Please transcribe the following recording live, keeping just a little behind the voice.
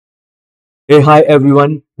Hi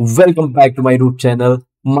everyone, welcome back to my YouTube channel.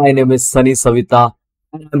 My name is Sunny Savita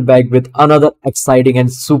and I'm back with another exciting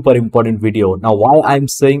and super important video. Now, why I'm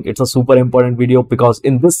saying it's a super important video? Because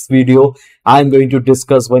in this video, I'm going to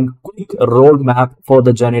discuss one quick roadmap for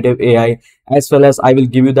the generative AI, as well as I will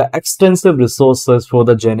give you the extensive resources for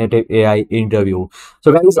the generative AI interview.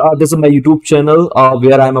 So guys, this is my YouTube channel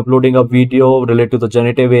where I'm uploading a video related to the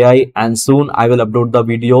generative AI, and soon I will upload the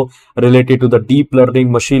video related to the deep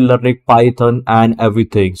learning, machine learning, Python and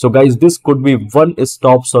everything. So guys, this could be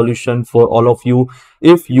one-stop solution for all of you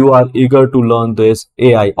if you are eager to learn this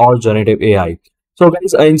AI or generative AI. So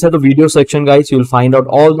guys, inside the video section, guys, you'll find out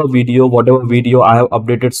all the video, whatever video I have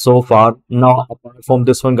updated so far. Now, apart from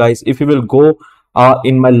this one, guys, if you will go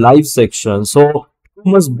in my live section, so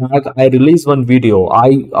 2 months back I released one video. I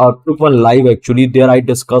took one live actually. There I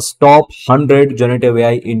discussed top 100 generative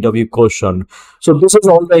AI interview question. So this is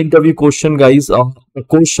all the interview question, guys. The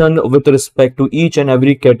question with respect to each and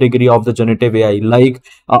every category of the generative AI, like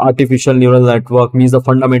artificial neural network, means the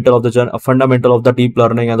fundamental of the fundamental of the deep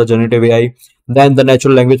learning and the generative AI. Then the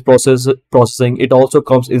natural language processing, it also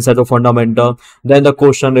comes inside the fundamental. Then the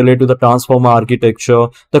question related to the transformer architecture,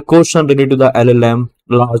 the question related to the LLM,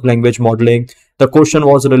 large language modeling. The question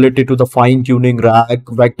was related to the fine-tuning RAG,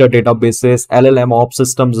 vector databases, LLM ops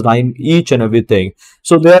systems design, each and everything.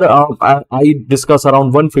 So there I discuss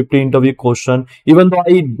around 150 interview question. Even though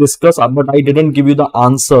I discuss, but I didn't give you the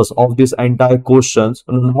answers of this entire questions.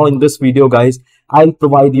 Now in this video, guys, I'll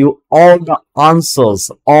provide you all the answers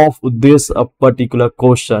of this particular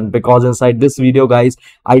question, because inside this video, guys,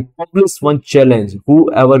 I published one challenge.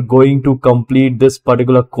 Whoever going to complete this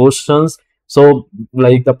particular questions, so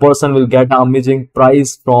like the person will get an amazing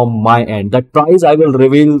prize from my end. That prize I will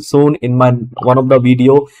reveal soon in my one of the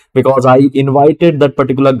video, because I invited that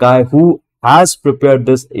particular guy who has prepared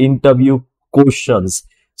this interview questions.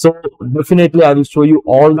 So definitely I will show you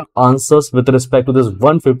all the answers with respect to this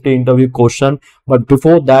 150 interview question. But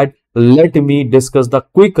before that, let me discuss the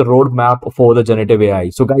quick roadmap for the generative AI.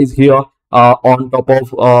 So guys, here on top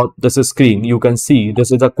of this screen, you can see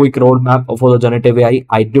this is a quick roadmap for the generative AI.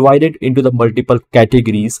 I divided into the multiple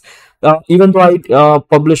categories. Even though I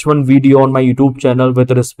published one video on my YouTube channel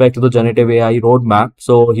with respect to the generative AI roadmap.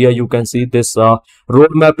 So here you can see this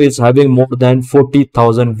roadmap is having more than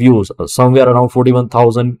 40,000 views, somewhere around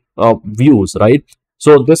 41,000 views, right?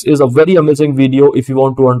 So this is a very amazing video if you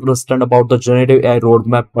want to understand about the generative AI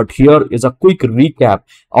roadmap. But here is a quick recap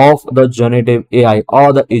of the generative AI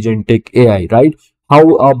or the agentic AI, right?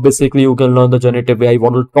 How basically you can learn the generative AI,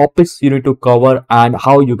 what are the topics you need to cover, and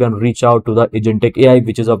how you can reach out to the agentic AI,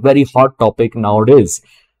 which is a very hot topic nowadays.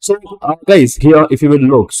 So guys, here if you will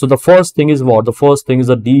look, so the first thing is what? The first thing is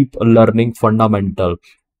a deep learning fundamental.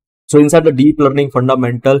 So inside the deep learning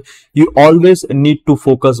fundamental, you always need to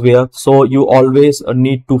focus where? So you always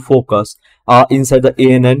need to focus inside the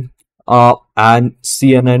ANN and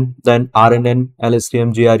CNN, then RNN,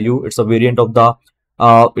 LSTM, GRU. It's a variant of the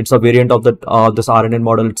this RNN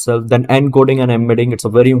model itself. Then encoding and embedding, it's a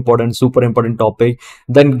very important, super important topic.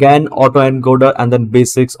 Then GAN, autoencoder, and then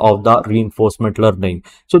basics of the reinforcement learning.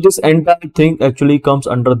 So this entire thing actually comes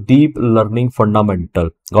under deep learning fundamental.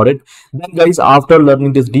 Got it? Then guys, after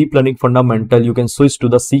learning this deep learning fundamental, you can switch to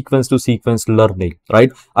the sequence to sequence learning,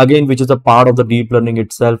 right? Again, which is a part of the deep learning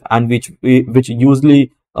itself, and which we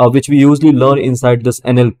usually learn inside this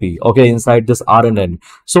NLP, okay, inside this RNN.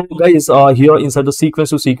 So guys, here inside the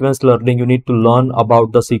sequence to sequence learning, you need to learn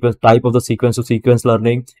about the sequence type of the sequence to sequence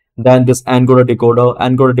learning. Then this encoder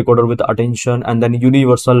decoder with attention, and then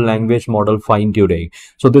universal language model fine tuning.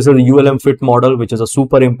 So this is a ULM fit model, which is a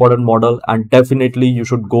super important model, and definitely you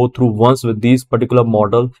should go through once with these particular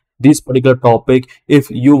model, this particular topic, if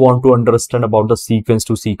you want to understand about the sequence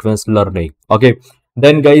to sequence learning. Okay.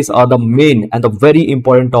 Then guys, the main and the very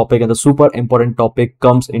important topic and the super important topic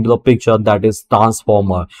comes into the picture, that is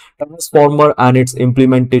transformer and its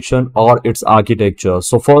implementation or its architecture.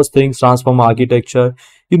 So first thing, transformer architecture,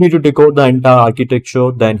 you need to decode the entire architecture.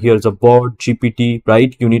 Then here's a board GPT,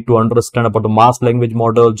 right? You need to understand about the mass language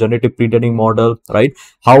model, generative pre-training model, right?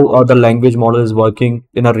 How the language model is working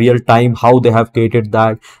in a real time, how they have created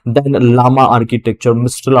that. Then llama architecture,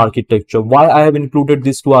 Mistral architecture. Why I have included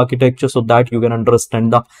these two architectures? So that you can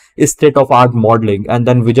understand the state of art modeling. And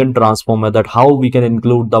then vision transformer, that how we can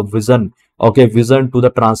include the vision, okay, vision to the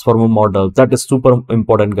transformer model. That is super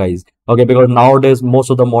important, guys. Okay, because nowadays most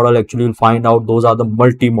of the model actually will find out those are the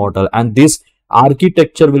multi-model, and this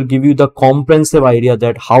architecture will give you the comprehensive idea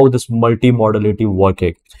that how this multi-modality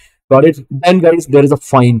working. Got it? Then guys, there is a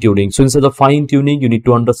fine tuning. So instead of fine tuning, you need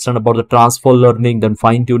to understand about the transfer learning, then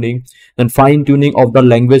fine tuning of the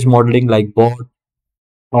language modeling like BORD,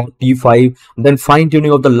 T5, then fine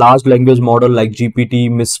tuning of the large language model like GPT,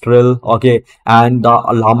 Mistral, okay, and the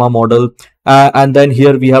Llama model. And then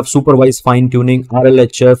here we have supervised fine tuning,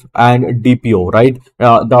 RLHF, and DPO, right?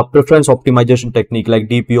 The preference optimization technique like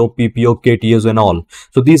DPO, PPO, KTS, and all.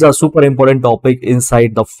 So these are super important topic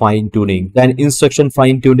inside the fine tuning. Then instruction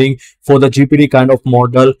fine tuning for the GPT kind of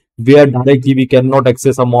model, where directly we cannot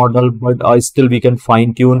access a model, but still we can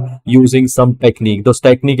fine tune using some technique. Those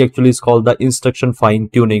technique actually is called the instruction fine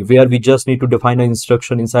tuning, where we just need to define an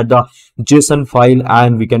instruction inside the JSON file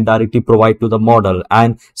and we can directly provide to the model,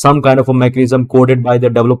 and some kind of a mechanism coded by the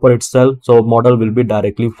developer itself, so model will be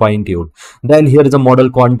directly fine tuned. Then here is a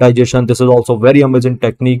model quantization. This is also very amazing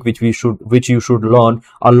technique which you should learn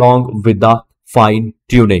along with the fine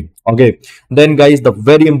tuning. Okay, then guys, the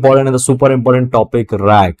very important and the super important topic,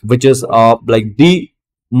 RAG, which is like the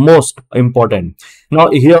most important. Now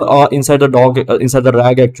here inside the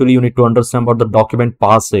RAG, actually you need to understand about the document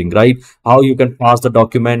parsing, right? How you can parse the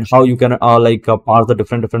document, how you can parse the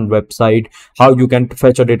different website, how you can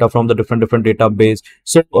fetch a data from the different database.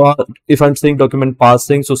 So if I'm saying document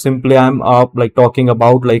parsing, so simply I'm like talking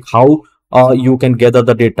about like how you can gather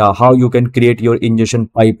the data, how you can create your ingestion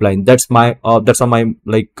pipeline. That's my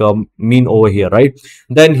mean over here, right?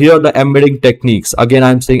 Then here the embedding techniques. Again,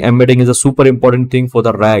 I'm saying embedding is a super important thing for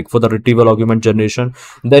the RAG, for the retrieval augment generation.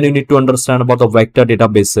 Then you need to understand about the vector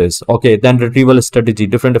databases. Okay, then retrieval strategy,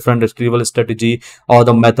 different retrieval strategy, or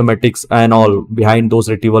the mathematics and all behind those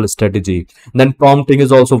retrieval strategy. Then prompting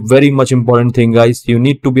is also very much important thing, guys. You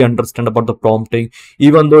need to be understand about the prompting,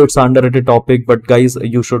 even though it's an underrated topic, but guys,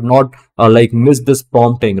 you should not like miss this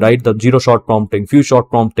prompting, right? The zero shot prompting, few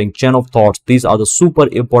shot prompting, chain of thoughts, these are the super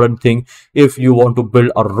important thing if you want to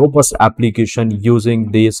build a robust application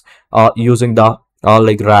using this using the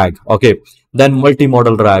like RAG. Okay, then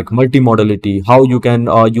multi-model RAG, multimodality, how you can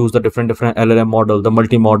use the different LLM model, the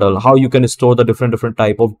multi-model, how you can store the different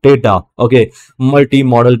type of data. Okay,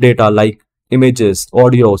 multi-model data like images,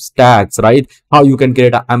 audio, stacks, right? How you can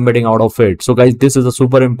create an embedding out of it. So guys, this is a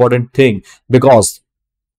super important thing, because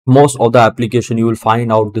most of the application you will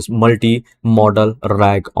find out this multi-model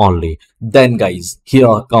RAG only. Then guys,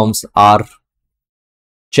 here comes our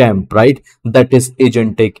champ, right? That is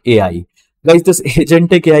agentic AI. Guys, this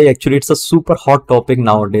agentic AI, actually it's a super hot topic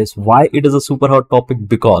nowadays. Why it is a super hot topic?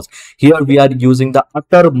 Because here we are using the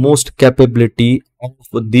uttermost capability of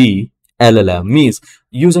the LLM. Means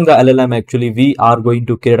using the LLM, actually we are going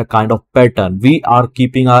to create a kind of pattern. We are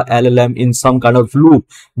keeping our LLM in some kind of loop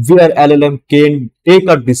where LLM can take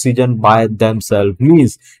a decision by themselves.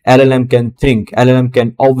 Means LLM can think, LLM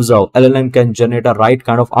can observe, LLM can generate a right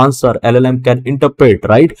kind of answer, LLM can interpret,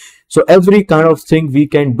 right? So every kind of thing we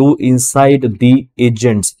can do inside the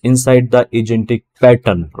agents, inside the agentic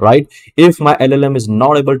pattern, right? If my LLM is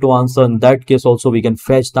not able to answer, in that case also we can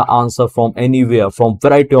fetch the answer from anywhere, from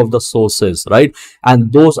variety of the sources, right?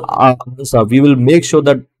 And those answer, we will make sure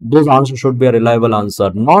that those answers should be a reliable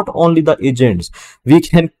answer. Not only the agents, we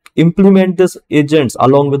can implement these agents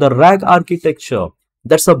along with the RAG architecture.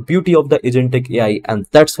 That's the beauty of the agentic AI, and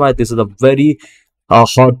that's why this is a very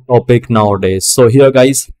hot topic nowadays. So here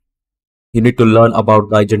guys, you need to learn about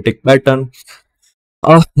the agentic pattern,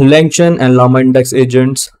 langchain and llama index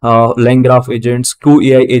agents, langgraph agents, true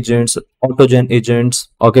AI agents, autogen agents,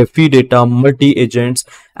 okay, feed data, multi agents,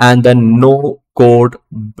 and then no code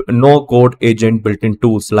agent built-in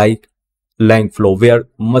tools like Langflow, where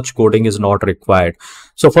much coding is not required.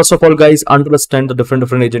 So first of all guys, understand the different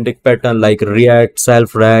agentic pattern like React,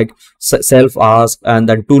 self-RAG, self-ask, and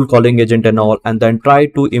then tool calling agent and all, and then try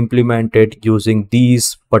to implement it using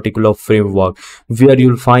these particular framework, where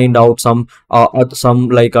you'll find out some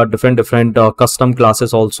different custom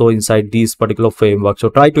classes also inside these particular framework. So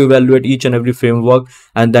try to evaluate each and every framework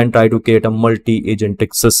and then try to create a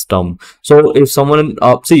multi-agentic system. So if someone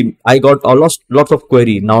see, I got lots of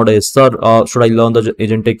query nowadays, sir, should I learn the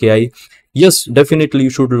agentic AI? Yes, definitely you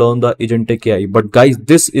should learn the agentic AI, but guys,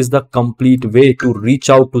 this is the complete way to reach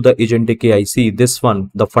out to the agentic AI. See this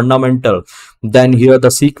one, the fundamental, then here the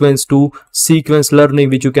sequence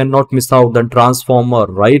learning, which you cannot miss out, then transformer,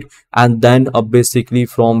 right? And then basically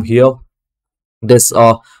from here this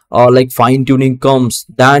like fine tuning comes,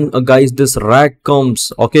 then guys this RAG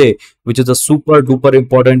comes, okay, which is a super duper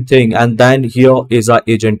important thing, and then here is our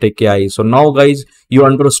agentic AI. So now guys, you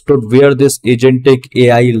understood where this agentic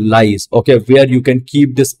AI lies, okay, where you can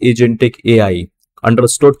keep this agentic AI.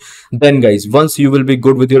 Understood? Then guys, once you will be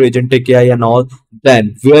good with your agentic AI and all,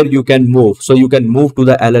 then where you can move, so you can move to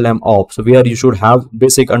the LLM ops, where you should have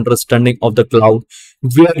basic understanding of the cloud,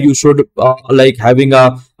 where you should like having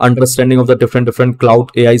a understanding of the different cloud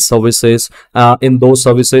AI services. In those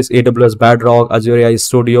services, AWS Bedrock, Azure AI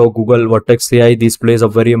Studio, Google Vertex AI, these plays a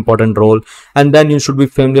very important role. And then you should be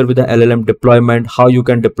familiar with the LLM deployment, how you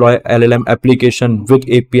can deploy LLM application with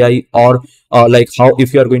API, or like how,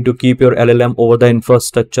 if you are going to keep your LLM over the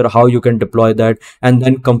infrastructure, how you can deploy that. And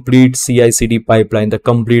then complete CI/CD pipeline, the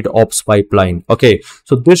complete ops pipeline. Okay,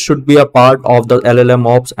 so this should be a part of the LLM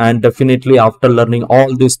ops. And definitely after learning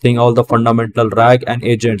all this thing, all the fundamental RAG and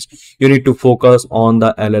agents, you need to focus on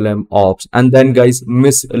the LLM ops. And then guys,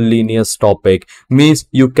 miscellaneous topic means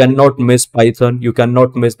you cannot miss Python, you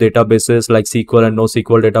cannot miss databases like SQL and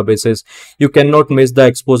NoSQL databases, you cannot miss the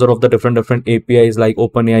exposure of the different APIs like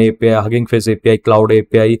OpenAI API, Hugging Face API, Cloud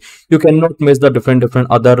API. You cannot miss the different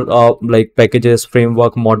other like packages,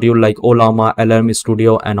 framework, module like Olama, LLM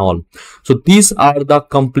Studio and all. So these are the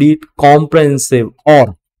complete comprehensive,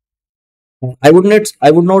 or I would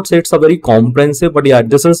not say it's a very comprehensive, but yeah,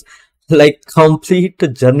 this is like complete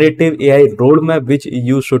generative AI roadmap which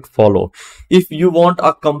you should follow. If you want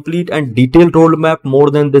a complete and detailed roadmap more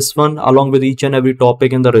than this one, along with each and every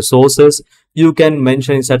topic and the resources, you can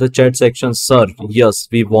mention inside the chat section, sir, yes,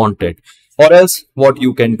 we want it. Or else what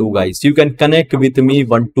you can do guys, you can connect with me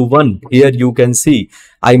one to one. Here you can see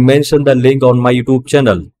I mentioned the link on my YouTube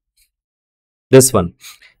channel, this one,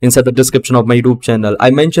 inside the description of my YouTube channel. I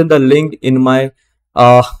mentioned the link in my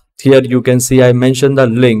here you can see I mentioned the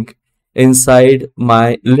link inside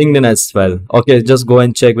my LinkedIn as well. Okay, just go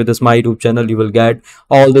and check with this my YouTube channel, you will get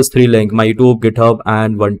all these three links: my YouTube, GitHub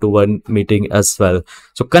and one-to-one meeting as well.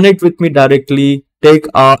 So connect with me directly, take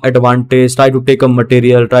advantage, try to take a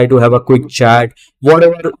material, try to have a quick chat,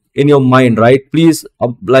 whatever in your mind, right? Please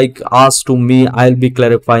like ask to me, I'll be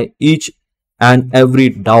clarifying each and every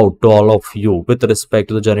doubt to all of you with respect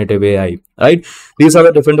to the generative AI, right? These are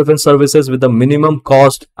the different services with the minimum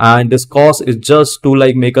cost, and this cost is just to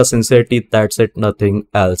like make a sincerity, that's it, nothing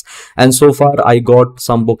else. And so far I got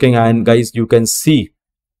some booking, and guys, you can see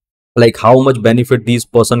like how much benefit these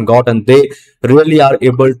person got, and they really are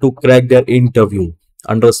able to crack their interview.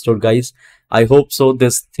 Understood guys? I hope so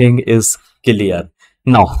this thing is clear.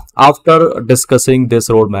 Now, after discussing this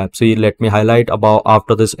roadmap, see, let me highlight about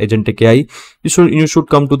after this agentic AI, you should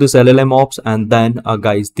come to this LLM ops, and then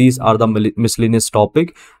guys, these are the miscellaneous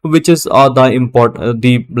topic, which is the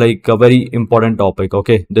the like a very important topic.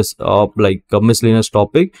 Okay, this like a miscellaneous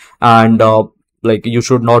topic, and like you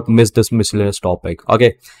should not miss this miscellaneous topic.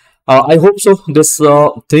 Okay, I hope so this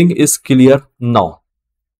thing is clear. Now,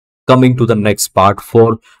 coming to the next part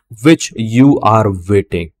for which you are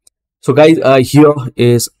waiting. So guys, here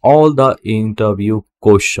is all the interview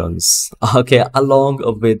questions, okay, along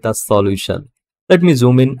with the solution. Let me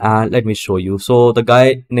zoom in and let me show you. So the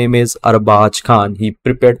guy name is Arbaj Khan. He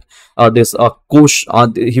prepared this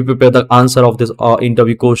question. He prepared the answer of this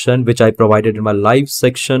interview question, which I provided in my live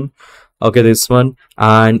section. Okay, this one,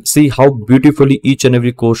 and see how beautifully each and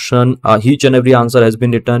every question, each and every answer has been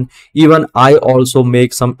written. Even I also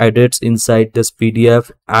make some edits inside this PDF.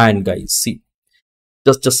 And guys, see,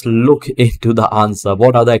 just look into the answer.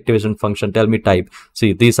 What are the activation function? Tell me type.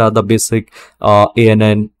 See, these are the basic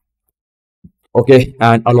ANN. Okay,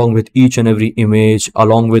 and along with each and every image,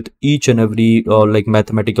 along with each and every like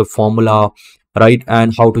mathematical formula, right?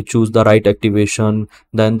 And how to choose the right activation.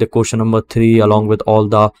 Then the question number 3, along with all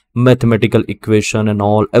the mathematical equation and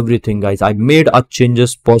all everything, guys, I made a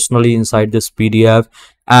changes personally inside this PDF.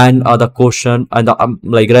 And the question and the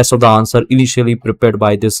like rest of the answer initially prepared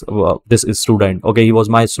by this this student. Okay, he was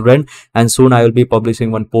my student, and soon I will be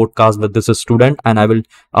publishing one podcast with this student, and I will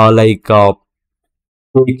like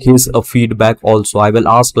take his feedback also. I will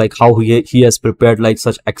ask like how he has prepared like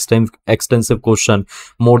such extensive question,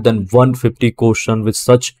 more than 150 question with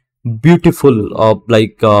such beautiful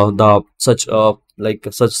like the such like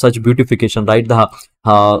such beautification, right?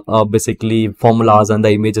 The basically formulas and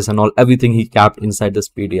the images and all everything he kept inside this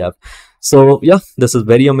PDF. So yeah, this is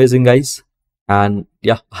very amazing guys. And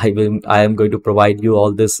yeah, I am going to provide you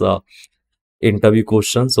all this interview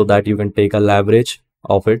questions so that you can take a leverage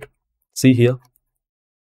of it. See here.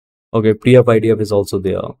 Okay, PDF IDF is also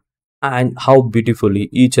there. And how beautifully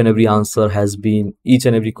each and every answer has been, each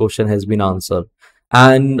and every question has been answered.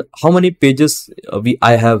 And how many pages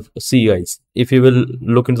I have, see guys, if you will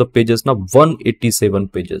look into the pages now, 187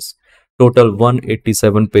 pages, total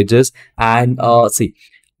 187 pages. And see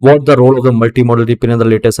what the role of the multimodal deepening in the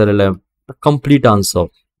latest LLM, the complete answer.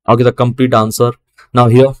 Okay, the complete answer. Now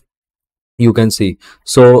here you can see.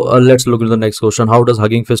 So let's look at the next question. How does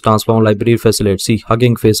Hugging Face transform library facilitate? See,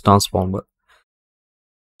 Hugging Face transformer.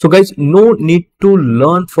 So guys, no need to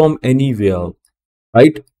learn from anywhere,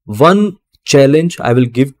 right? One challenge I will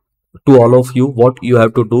give to all of you. What you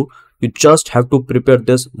have to do, you just have to prepare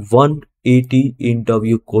this 180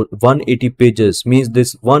 interview 180 pages, means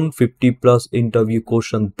this 150 plus interview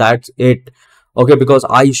question. That's it. Okay, because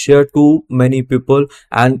I share to many people,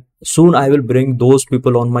 and soon I will bring those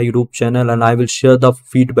people on my YouTube channel, and I will share the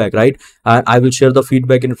feedback, right? And I will share the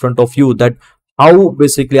feedback in front of you, that how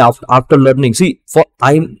basically after learning, see, for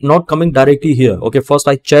I'm not coming directly here. Okay, first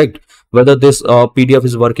I checked whether this PDF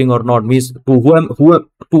is working or not, means to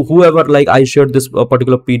whoever like I shared this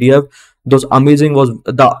particular PDF, those amazing was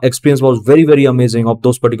the experience was very very amazing of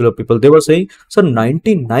those particular people. They were saying, sir,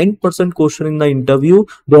 99% question in the interview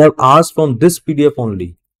they have asked from this PDF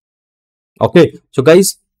only. Okay, so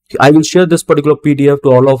guys, I will share this particular PDF to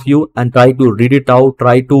all of you, and try to read it out,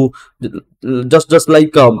 try to just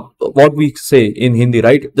like what we say in Hindi,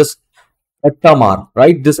 right? Just Tamar,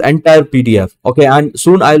 right? This entire PDF. Okay, and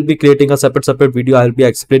soon I'll be creating a separate video. I'll be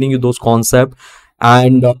explaining you those concepts.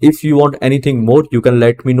 And if you want anything more, you can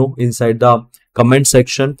let me know inside the comment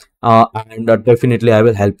section, and definitely I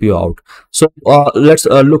will help you out. So let's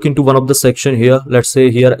look into one of the section here. Let's say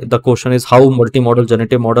here the question is how multimodal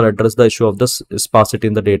generative model address the issue of the sparsity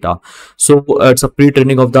in the data. So it's a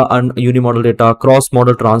pre-training of the unimodal data, cross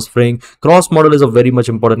model transferring. Cross model is a very much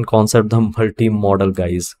important concept, the multi-model,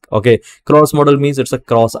 guys. Okay, cross model means it's a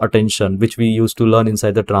cross attention, which we used to learn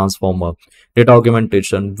inside the transformer. Data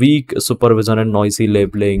augmentation, weak supervision and noisy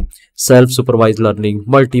labeling, self-supervised learning,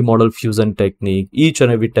 multi-model fusion technique. Each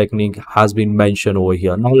and every technique has been mentioned over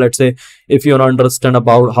here. Now let's say if you want to understand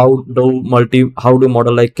about how do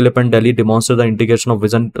model like Clip and Delhi demonstrate the integration of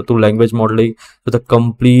vision to language modeling with a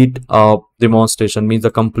complete demonstration, means the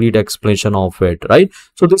complete explanation of it, right?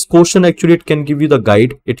 So this question actually, it can give you the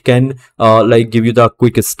guide, it can like give you the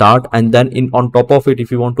quick start, and then on top of it,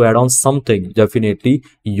 if you want to add on something, definitely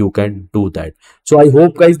you can do that. So I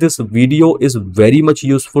hope guys this video is very much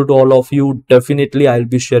useful to all of you. Definitely I'll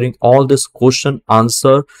be sharing all this question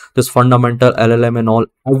answer, this fundamental LLM and all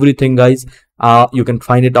everything, guys. You can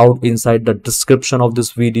find it out inside the description of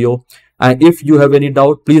this video. And if you have any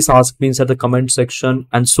doubt, please ask me inside the comment section,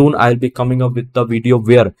 and soon I'll be coming up with the video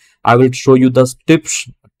where I will show you the tips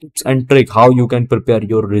and trick how you can prepare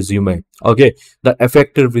your resume. Okay, the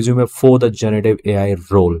effective resume for the generative AI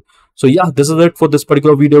role. So yeah, this is it for this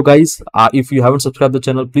particular video, guys. If you haven't subscribed the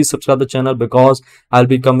channel, please subscribe the channel, because I'll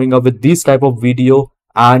be coming up with these type of video,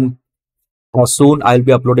 and soon I'll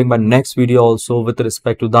be uploading my next video also with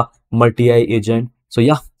respect to the multi-AI agent. So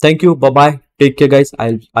yeah, thank you, bye bye, take care guys.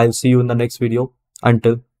 I'll see you in the next video.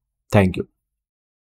 Until, thank you.